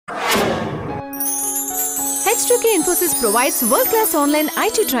H2K Infosys provides world-class online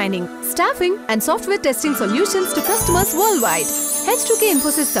IT training, staffing and software testing solutions to customers worldwide. H2K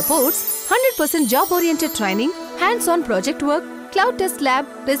Infosys supports 100% job-oriented training, hands-on project work, cloud test lab,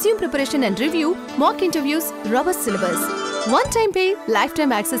 resume preparation and review, mock interviews, robust syllabus. One-time pay,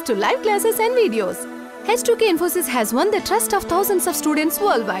 lifetime access to live classes and videos. H2K Infosys has won the trust of thousands of students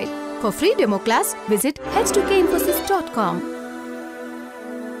worldwide. For free demo class, visit h2kinfosys.com.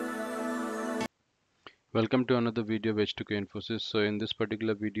 Welcome to another video of H2K Infosys. So in this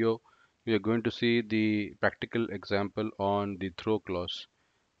particular video, we are going to see the practical example on the throw clause.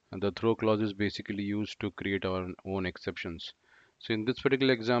 And the throw clause is basically used to create our own exceptions. So in this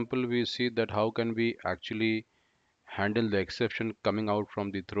particular example, we see that how can we actually handle the exception coming out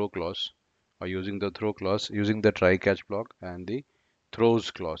from the throw clause or using the throw clause, using the try catch block and the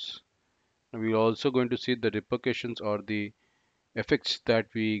throws clause. And we're also going to see the repercussions or the effects that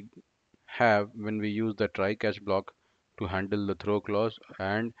we have when we use the try catch block to handle the throw clause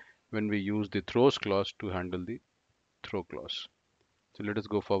and when we use the throws clause to handle the throw clause. So let us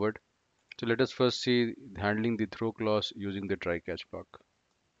go forward. So let us first see handling the throw clause using the try catch block.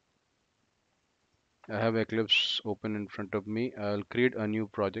 I have Eclipse open in front of me. I'll create a new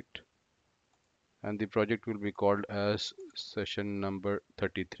project and the project will be called as session number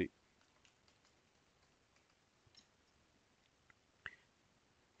 33.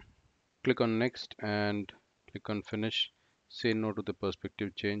 Click on next and click on finish. Say no to the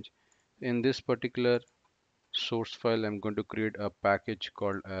perspective change. In this particular source file, I'm going to create a package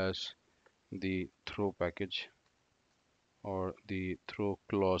called as the throw package or the throw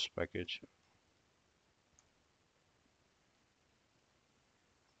clause package.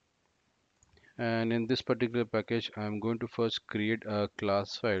 And in this particular package, I'm going to first create a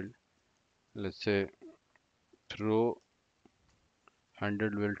class file. Let's say throw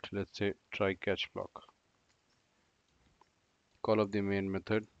handled with, let's say, try catch block. Call of the main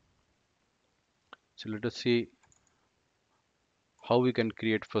method. So let us see how we can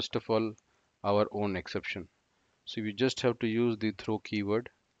create first of all our own exception. So we just have to use the throw keyword.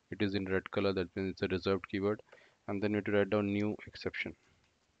 It is in red color, that means it's a reserved keyword, and then we have to write down new exception.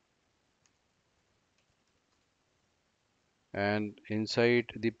 And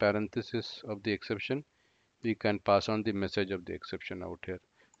inside the parenthesis of the exception, we can pass on the message of the exception out here.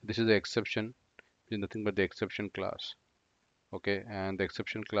 This is the exception, is nothing but the exception class. Okay, and the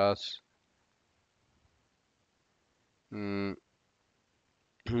exception class can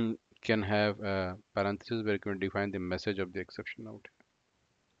have a parenthesis where you can define the message of the exception out here.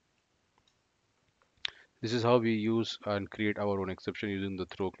 This is how we use and create our own exception using the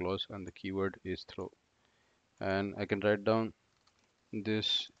throw clause, and the keyword is throw. And I can write down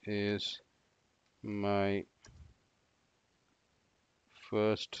this is my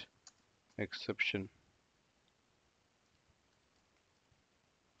first exception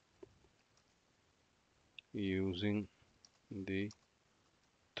using the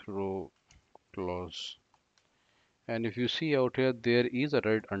throw clause. And if you see out here, there is a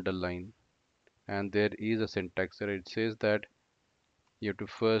red underline and there is a syntax error. It says that you have to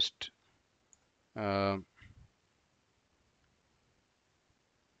first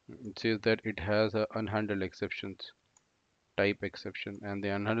it says that it has a unhandled exceptions type exception, and the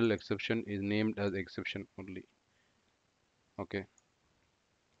unhandled exception is named as exception only. Okay,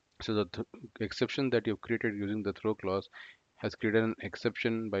 so the exception that you've created using the throw clause has created an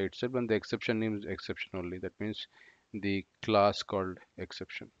exception by itself, and the exception name is exception only. That means the class called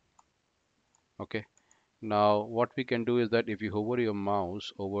exception. Okay, now what we can do is that if you hover your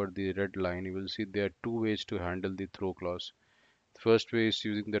mouse over the red line, you will see there are two ways to handle the throw clause. The first way is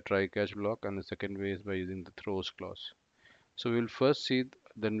using the try catch block, and the second way is by using the throws clause. So we'll first see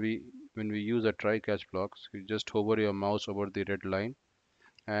when we use a try catch blocks, you just hover your mouse over the red line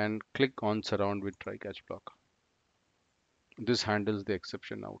and click on surround with try catch block. This handles the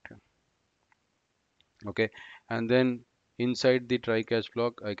exception out here. Okay, and then inside the try catch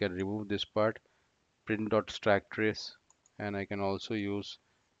block, I can remove this part, print.stack trace, and I can also use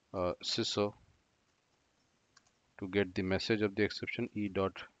sysO to get the message of the exception,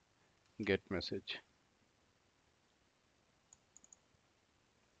 e.get message.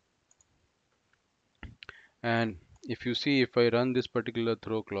 And if you see, if I run this particular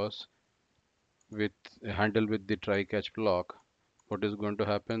throw clause with handle with the try catch block, what is going to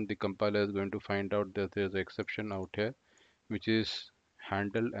happen? The compiler is going to find out that there's an exception out here which is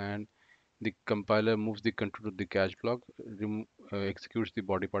handled, and the compiler moves the control to the catch block, executes the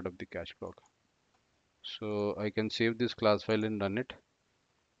body part of the catch block. So I can save this class file and run it.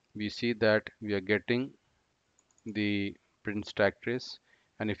 We see that we are getting the print stack trace,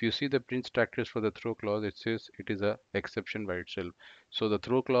 And if you see the print stack trace for the throw clause, it says it is a exception by itself. So the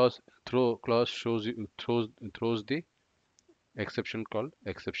throw clause shows you throws the exception called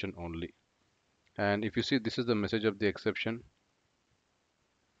exception only. And if you see, this is the message of the exception.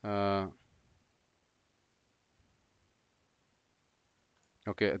 Okay,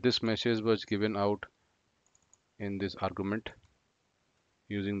 this message was given out in this argument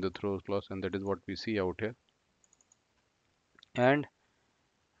using the throw clause, and that is what we see out here. And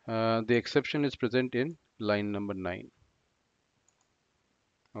the exception is present in line number 9.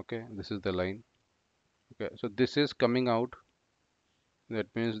 Okay, this is the line. Okay, so this is coming out. That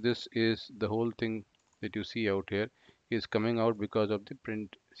means this is the whole thing that you see out here is coming out because of the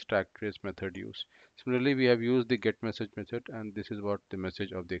print stack trace method use. Similarly, we have used the get message method, and this is what the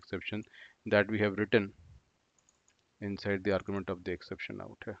message of the exception that we have written inside the argument of the exception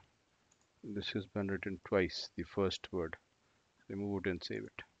out here. This has been written twice, the first word. Remove it and save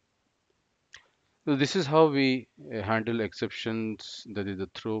it. So this is how we handle exceptions, that is the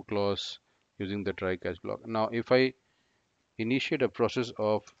throw clause, using the try catch block. Now if I initiate a process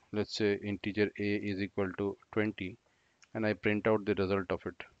of, let's say, integer a is equal to 20, and I print out the result of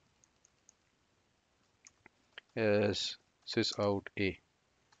it as sysout a,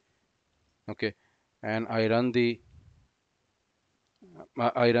 okay, and I run the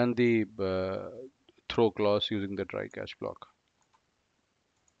throw clause using the try catch block.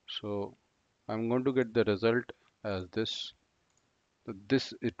 So I'm going to get the result as this. So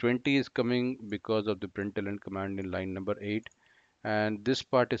this 20 is coming because of the println command in line number 8, and this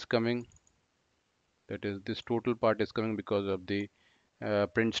part is coming, that is this total part is coming because of the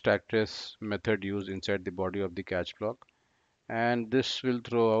print stack trace method used inside the body of the catch block, and this will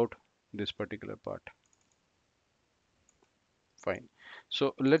throw out this particular part. Fine.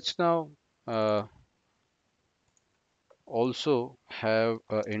 So let's now also have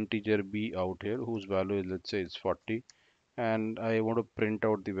an integer b out here whose value is, let's say, is 40, and I want to print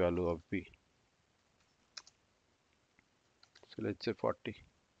out the value of b. So let's say 40.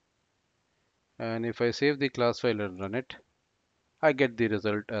 And if I save the class file and run it, I get the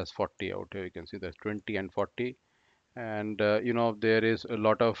result as 40 out here. You can see that's 20 and 40. And there is a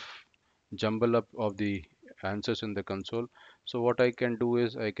lot of jumble up of the answers in the console. So what I can do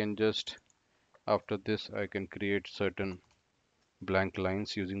is I can just, after this, I can create certain blank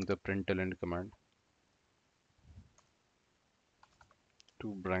lines using the println command.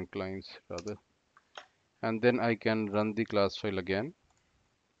 Two blank lines rather. And then I can run the class file again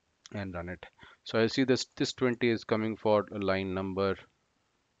and run it. So I see this 20 is coming for line number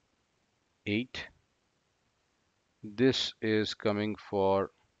 8. This is coming for,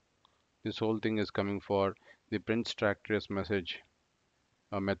 this whole thing is coming for the print stack trace message,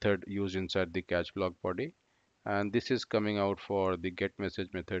 a method used inside the catch block body, and this is coming out for the get message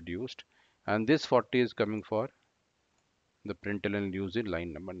method used, and this 40 is coming for the println used in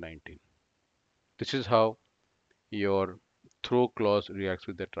line number 19. This is how your throw clause reacts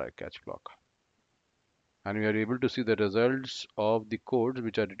with the try catch block, and we are able to see the results of the codes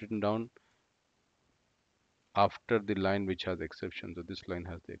which are written down after the line which has exception. So this line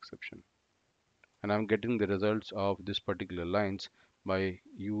has the exception, and I'm getting the results of this particular lines by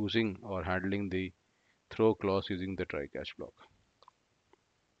using or handling the throw clause using the try catch block.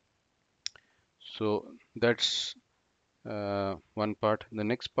 So that's one part. The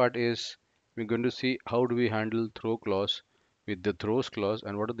next part is we're going to see how do we handle throw clause with the throws clause,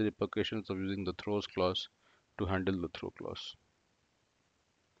 and what are the repercussions of using the throws clause to handle the throw clause.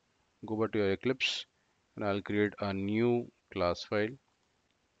 Go back to your Eclipse, and I'll create a new class file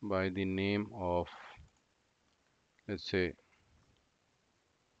by the name of, let's say,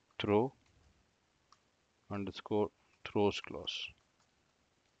 throw underscore throws clause.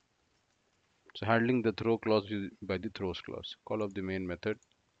 So handling the throw clause by the throws clause. Call of the main method,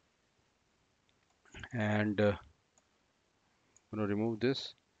 and I'm going to remove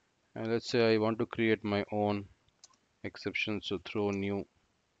this, and let's say I want to create my own exception. So throw new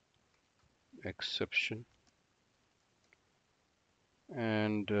exception,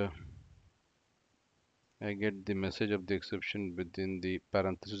 and I get the message of the exception within the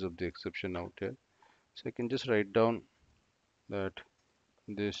parenthesis of the exception out here. So I can just write down that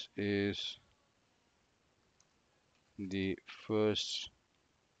this is the first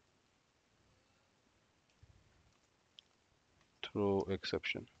throw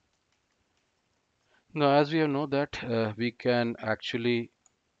exception. Now, as we know that we can actually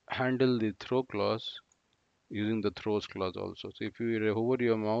handle the throw clause using the throws clause also. So if you hover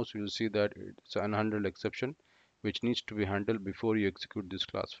your mouse, you'll see that it's an unhandled exception which needs to be handled before you execute this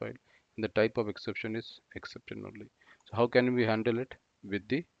class file. And the type of exception is exception only. So how can we handle it? with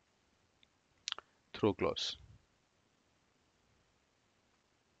the throw clause.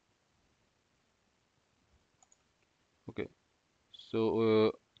 Okay,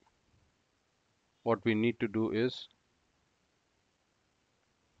 so what we need to do is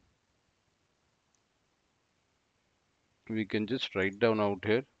we can just write down out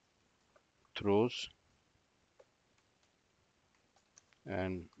here throws,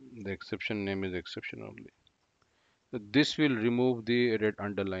 and the exception name is exception only. So this will remove the red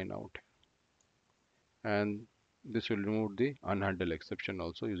underline out, and this will remove the unhandled exception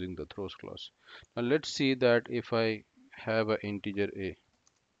also using the throws clause. Now let's see that if I have an integer a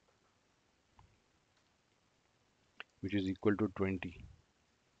which is equal to 20,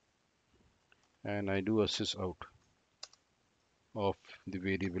 and I do a sys out of the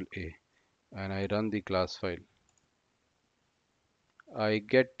variable a, and I run the class file, I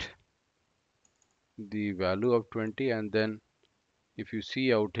get the value of 20, and then if you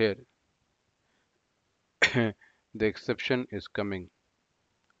see out here the exception is coming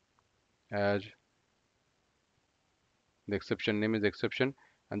as the exception name is exception,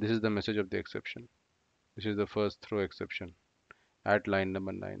 and this is the message of the exception. This is the first throw exception at line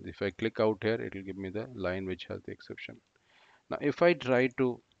number 9. If I click out here, it will give me the line which has the exception. Now if I try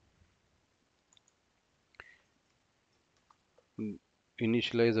to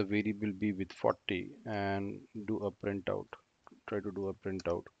initialize a variable b with 40 and do a printout, try to do a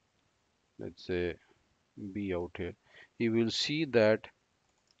printout, let's say b out here, you will see that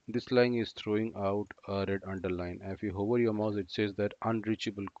this line is throwing out a red underline. If you hover your mouse, it says that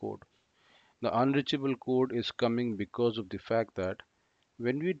unreachable code. The unreachable code is coming because of the fact that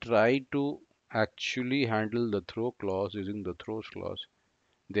when we try to actually handle the throw clause using the throws clause,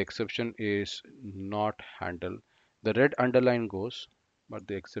 the exception is not handled. The red underline goes, but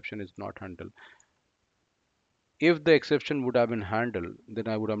the exception is not handled. If the exception would have been handled, then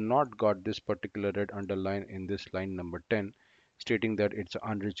I would have not got this particular red underline in this line number 10, stating that it's an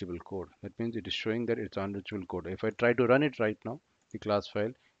unreachable code. That means it is showing that it's unreachable code. If I try to run it right now, the class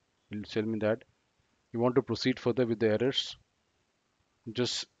file, it will tell me that you want to proceed further with the errors.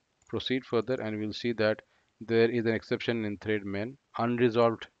 Just proceed further, and we'll see that there is an exception in thread main,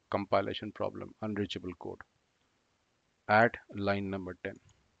 unresolved compilation problem, unreachable code at line number 10.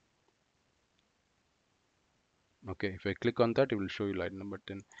 Okay, if I click on that, it will show you line number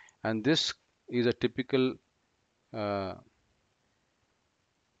 10. And this is a typical uh,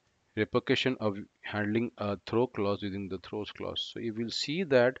 repercussion of handling a throw clause using the throws clause. So you will see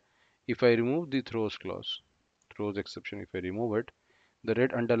that if I remove the throws exception, if I remove it, the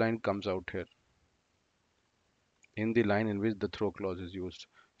red underline comes out here in the line in which the throw clause is used.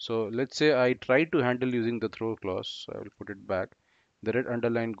 So let's say I try to handle using the throw clause, so I will put it back. The red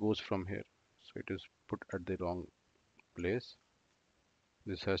underline goes from here. So it is put at the wrong place.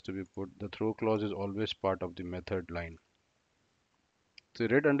 This has to be put, the throw clause is always part of the method line. So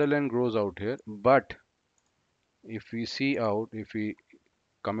red underline grows out here, but if we see out, if we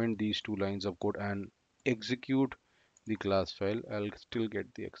comment these two lines of code and execute the class file, I'll still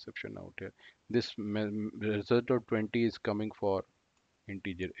get the exception out here. This result of 20 is coming for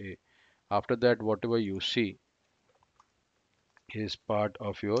integer a. After that, whatever you see is part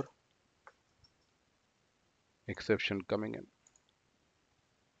of your exception coming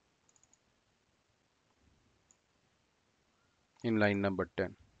in line number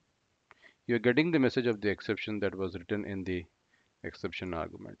 10. You're getting the message of the exception that was written in the exception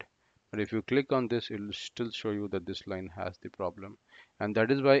argument. But if you click on this, it will still show you that this line has the problem. And that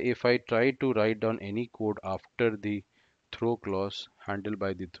is why if I try to write down any code after the throw clause handled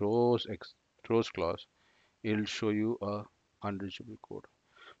by the throws clause, it will show you a unreachable code.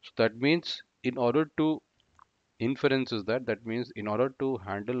 So that means in order to inference is that means in order to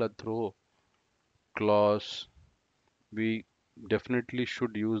handle a throw clause, we definitely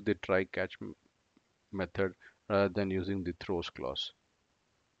should use the try catch method rather than using the throws clause.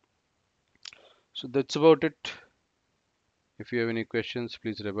 So that's about it. If you have any questions,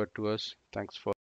 please revert to us. Thanks for